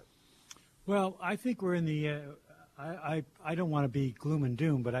figured out? Well, I think we're in the I don't want to be gloom and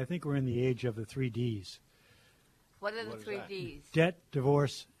doom, but I think we're in the age of the 3 Ds. What are the 3 Ds? Debt,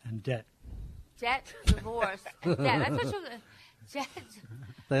 divorce, and debt. Jet, divorce, and debt. That's what you're Jet.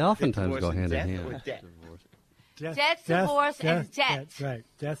 They oftentimes Divorce go and hand in death hand. or debt? Debt, divorce, and debt. Right.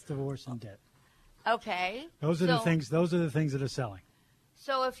 Death, divorce, and debt. Okay. Those are the things. Those are the things that are selling.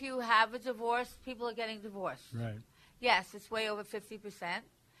 So if you have a divorce, people are getting divorced. Right. Yes, it's way over 50%.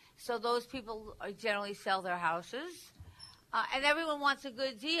 So those people generally sell their houses, and everyone wants a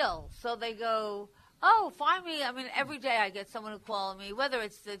good deal. So they go, oh, find me. I mean, every day I get someone who calls me, whether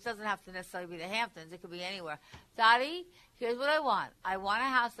it doesn't have to necessarily be the Hamptons. It could be anywhere. Dottie, here's what I want. I want a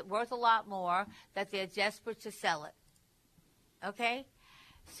house that's worth a lot more, that they're desperate to sell it. Okay?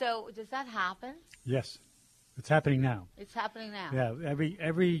 So does that happen? Yes. It's happening now. It's happening now. Yeah.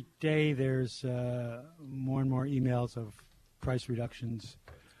 Every day there's more and more emails of price reductions.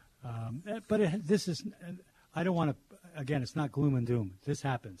 But this is, I don't want to, again, it's not gloom and doom. This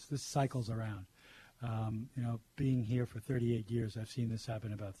happens. This cycles around. Being here for 38 years, I've seen this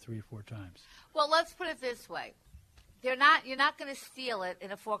happen about 3 or 4 times. Well, let's put it this way. You're not going to steal it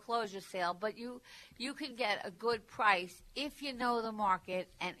in a foreclosure sale, but you can get a good price if you know the market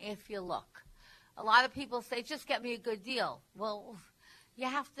and if you look. A lot of people say, just get me a good deal. Well, you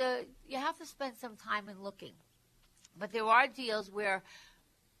have to spend some time in looking. But there are deals where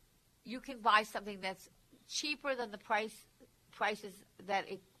you can buy something that's cheaper than the prices that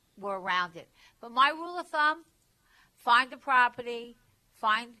were around it. But my rule of thumb, find a property,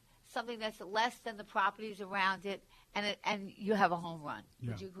 find something that's less than the properties around it, and you have a home run.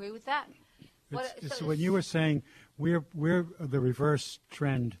 Yeah. Would you agree with that? So when you were saying we're the reverse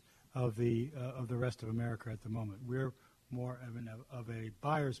trend of the rest of America at the moment, we're more of a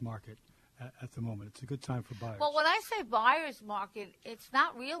buyer's market at the moment. It's a good time for buyers. Well, when I say buyer's market, it's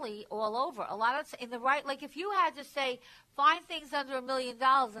not really all over. A lot of in the right, like if you had to say find things under $1 million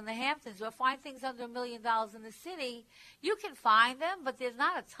in the Hamptons or find things under $1 million in the city, you can find them, but there's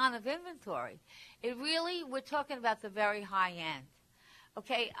not a ton of inventory. We're talking about the very high end.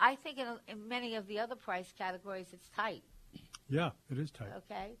 Okay, I think in many of the other price categories, it's tight. Yeah, it is tight.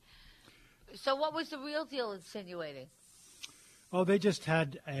 Okay, so what was the real deal insinuating? Oh, they just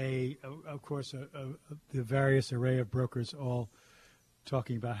had of course, the various array of brokers all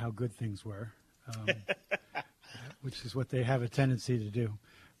talking about how good things were, which is what they have a tendency to do.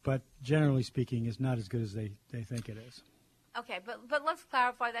 But generally speaking, is not as good as they think it is. Okay, but let's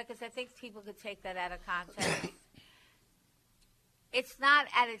clarify that because I think people could take that out of context. It's not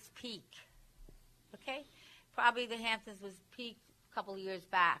at its peak, okay? Probably the Hamptons was peaked a couple of years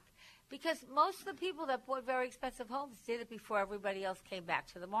back. Because most of the people that bought very expensive homes did it before everybody else came back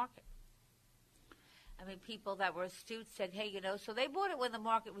to the market. I mean, people that were astute said, hey, so they bought it when the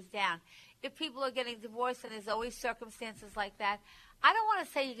market was down. If people are getting divorced, and there's always circumstances like that, I don't want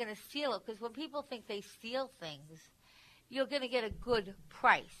to say you're going to steal it, because when people think they steal things, you're going to get a good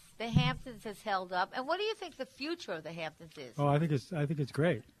price. The Hamptons has held up. And what do you think the future of the Hamptons is? Oh, I think it's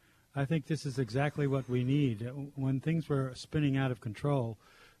great. I think this is exactly what we need. When things were spinning out of control,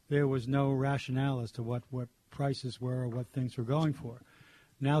 there was no rationale as to what prices were or what things were going for.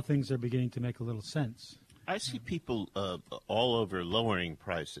 Now things are beginning to make a little sense. I see people all over lowering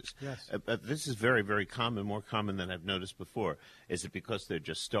prices. Yes. This is very, very common, more common than I've noticed before. Is it because they're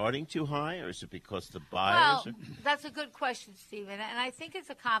just starting too high, or is it because the buyers Well, that's a good question, Stephen, and I think it's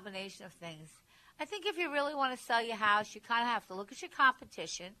a combination of things. I think if you really want to sell your house, you kind of have to look at your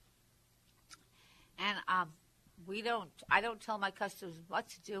competition. And I don't tell my customers what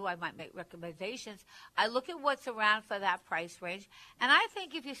to do. I might make recommendations. I look at what's around for that price range. And I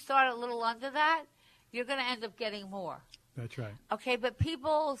think if you start a little under that, you're going to end up getting more. That's right. Okay, but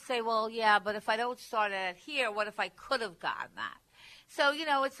people say, well, yeah, but if I don't start at here, what if I could have gotten that? So,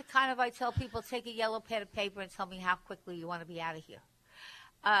 it's a kind of, I tell people, take a yellow pen and paper and tell me how quickly you want to be out of here.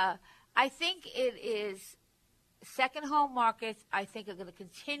 I think it is second home markets, I think, are going to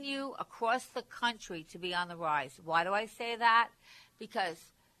continue across the country to be on the rise. Why do I say that? Because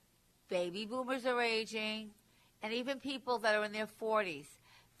baby boomers are aging, and even people that are in their 40s.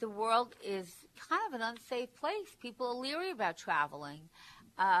 The world is kind of an unsafe place. People are leery about traveling.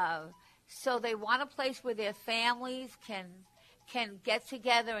 So they want a place where their families can get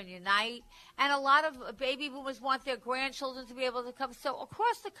together and unite. And a lot of baby boomers want their grandchildren to be able to come. So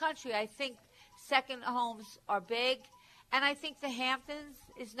across the country, I think second homes are big. And I think the Hamptons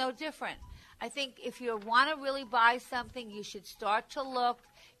is no different. I think if you want to really buy something, you should start to look.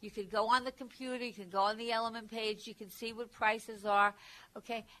 You can go on the computer. You can go on the Element page. You can see what prices are,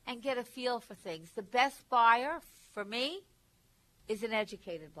 okay, and get a feel for things. The best buyer, for me, is an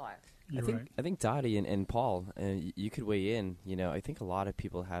educated buyer. I think Dottie and Paul, you could weigh in. I think a lot of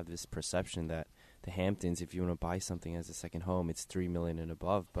people have this perception that the Hamptons, if you want to buy something as a second home, it's $3 million and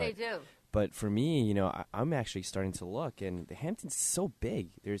above. But, they do. But for me, you know, I'm actually starting to look, and the Hamptons is so big.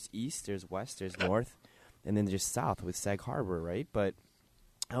 There's east, there's west, there's north, and then there's south with Sag Harbor, right? But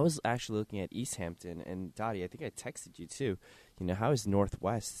I was actually looking at East Hampton, and Dottie, I think I texted you too. You know, how is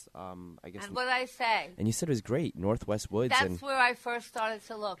Northwest? I guess. And what did I say? And you said it was great, Northwest Woods. That's and where I first started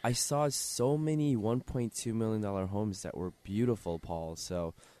to look. I saw so many $1.2 million homes that were beautiful, Paul.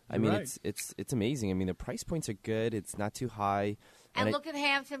 So I mean, Right. it's amazing. I mean, the price points are good. It's not too high. And I- look at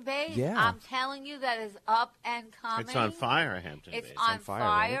Hampton Bays. Yeah. I'm telling you, that is up and coming. It's on fire, Hampton It's Bays. on It's on fire,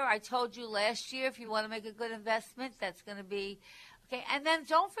 fire. right? I told you last year, if you want to make a good investment, that's going to be okay. And then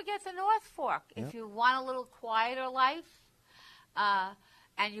don't forget the North Fork. Yep. If you want a little quieter life,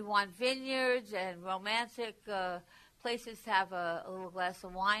 and you want vineyards and romantic places to have a little glass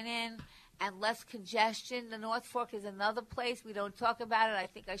of wine in, and less congestion, the North Fork is another place. We don't talk about it. I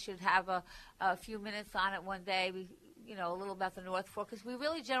think I should have a few minutes on it one day. A little about the North Fork, because we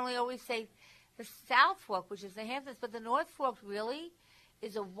really generally always say the South Fork, which is the Hamptons, but the North Fork really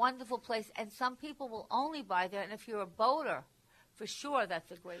is a wonderful place, and some people will only buy there. And if you're a boater, for sure,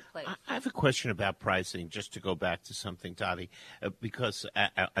 that's a great place. I have a question about pricing, just to go back to something, Dottie, because,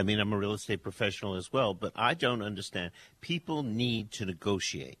 I mean, I'm a real estate professional as well, but I don't understand. People need to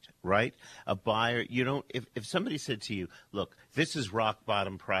negotiate, right? A buyer, you don't, if somebody said to you, look, this is rock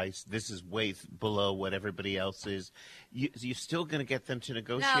bottom price, this is way below what everybody else is, you're still going to get them to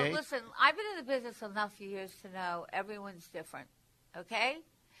negotiate? No, listen, I've been in the business enough years to know everyone's different, okay?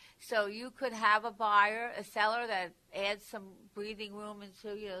 So you could have a buyer, a seller that adds some breathing room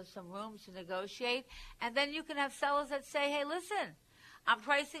into, some rooms to negotiate. And then you can have sellers that say, hey, listen, I'm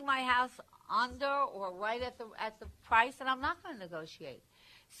pricing my house under or right at the price, and I'm not going to negotiate.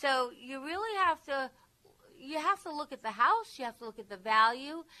 So you really have to look at the house. You have to look at the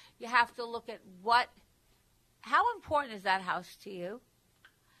value. You have to look at how important is that house to you?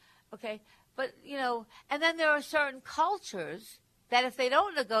 Okay. But, and then there are certain cultures that if they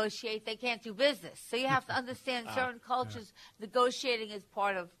don't negotiate, they can't do business. So you have to understand certain cultures, negotiating is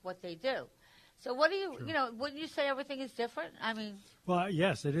part of what they do. So what do you, wouldn't you say everything is different? I mean. Well,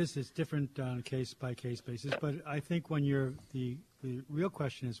 yes, it is. It's different on a case-by-case basis. But I think when the real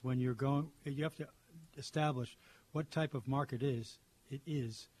question is when you're going, you have to establish what type of market it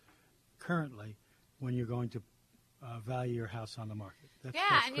is currently when you're going to value your house on the market. That's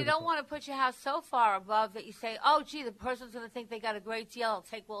and you don't want to put your house so far above that you say, oh, gee, the person's going to think they got a great deal. I'll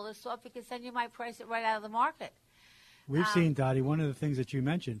take all this off, because then you might price it right out of the market. We've seen, Dottie, one of the things that you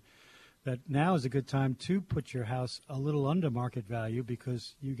mentioned, that now is a good time to put your house a little under market value,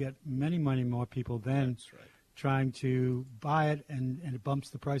 because you get many more people then trying to buy it, and it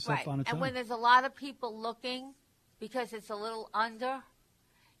bumps the price up on its own. And when there's a lot of people looking because it's a little under,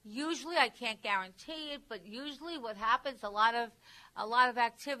 usually, I can't guarantee it, but usually what happens, a lot of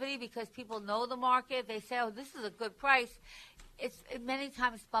activity, because people know the market. They say, oh, this is a good price. It many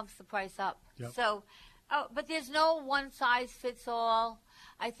times bumps the price up. Yep. So, but there's no one size fits all.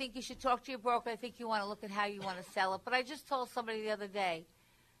 I think you should talk to your broker. I think you want to look at how you want to sell it. But I just told somebody the other day,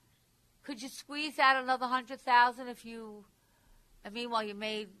 could you squeeze out another $100,000 if you, and meanwhile you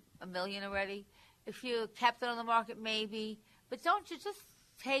made $1 million already? If you kept it on the market, maybe. But don't you just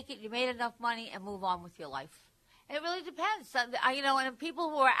take it, you made enough money, and move on with your life. And it really depends. And people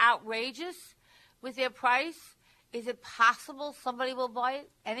who are outrageous with their price, is it possible somebody will buy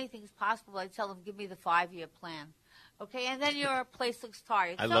it? Anything's possible. I tell them, give me the 5-year plan. Okay, and then your place looks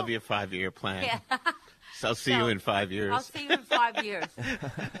tired. I love your 5-year plan. Yeah. So I'll see you in 5 years. I'll see you in 5 years.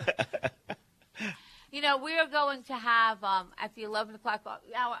 We are going to have at the 11 o'clock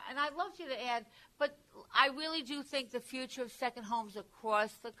hour, and I'd love you to add, but I really do think the future of second homes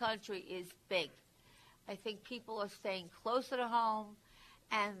across the country is big. I think people are staying closer to home,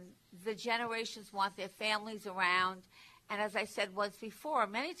 and the generations want their families around. And as I said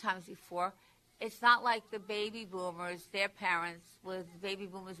many times before, it's not like the baby boomers, baby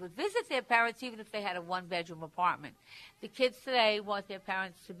boomers would visit their parents even if they had a one-bedroom apartment. The kids today want their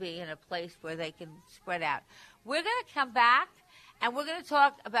parents to be in a place where they can spread out. We're going to come back, and we're going to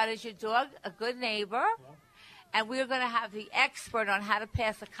talk about, is your dog a good neighbor? And we're going to have the expert on how to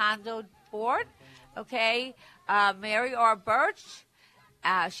pass a condo board, okay? Mary R. Birch.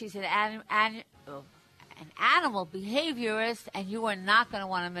 She's an animal behaviorist, and you are not going to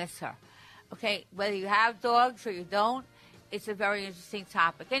want to miss her. Okay, whether you have dogs or you don't, it's a very interesting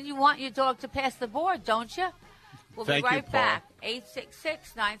topic. And you want your dog to pass the board, don't you? We'll Thank be you, right Paul. back.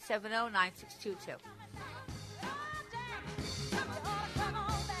 866-970-9622.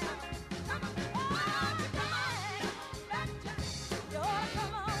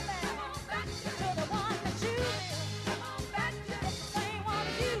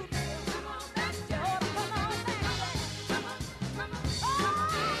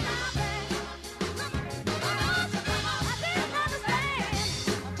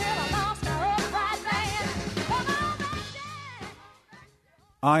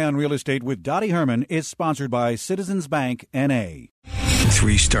 Eye on Real Estate with Dottie Herman is sponsored by Citizens Bank, N.A.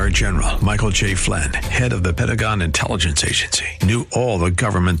 3-star General Michael J. Flynn, head of the Pentagon Intelligence Agency, knew all the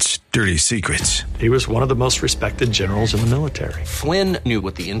government's dirty secrets. He was one of the most respected generals in the military. Flynn knew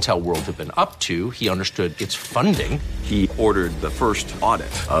what the intel world had been up to. He understood its funding. He ordered the first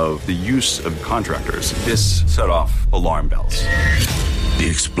audit of the use of contractors. This set off alarm bells. The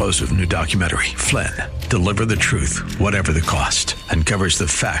explosive new documentary, Flynn, Deliver the Truth, Whatever the Cost, uncovers the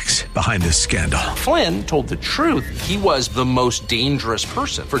facts behind this scandal. Flynn told the truth. He was the most dangerous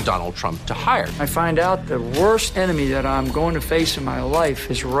person for Donald Trump to hire. I find out the worst enemy that I'm going to face in my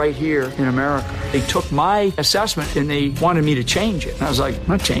life is right here in America. They took my assessment and they wanted me to change it. And I was like, I'm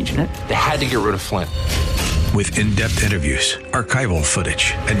not changing it. They had to get rid of Flynn. With in-depth interviews, archival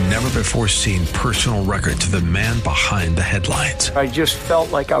footage, and never-before-seen personal records of the man behind the headlines. I just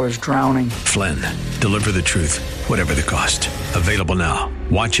felt like I was drowning. Flynn, Deliver the Truth, Whatever the Cost. Available now.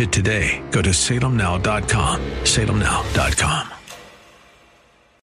 Watch it today. Go to salemnow.com. salemnow.com.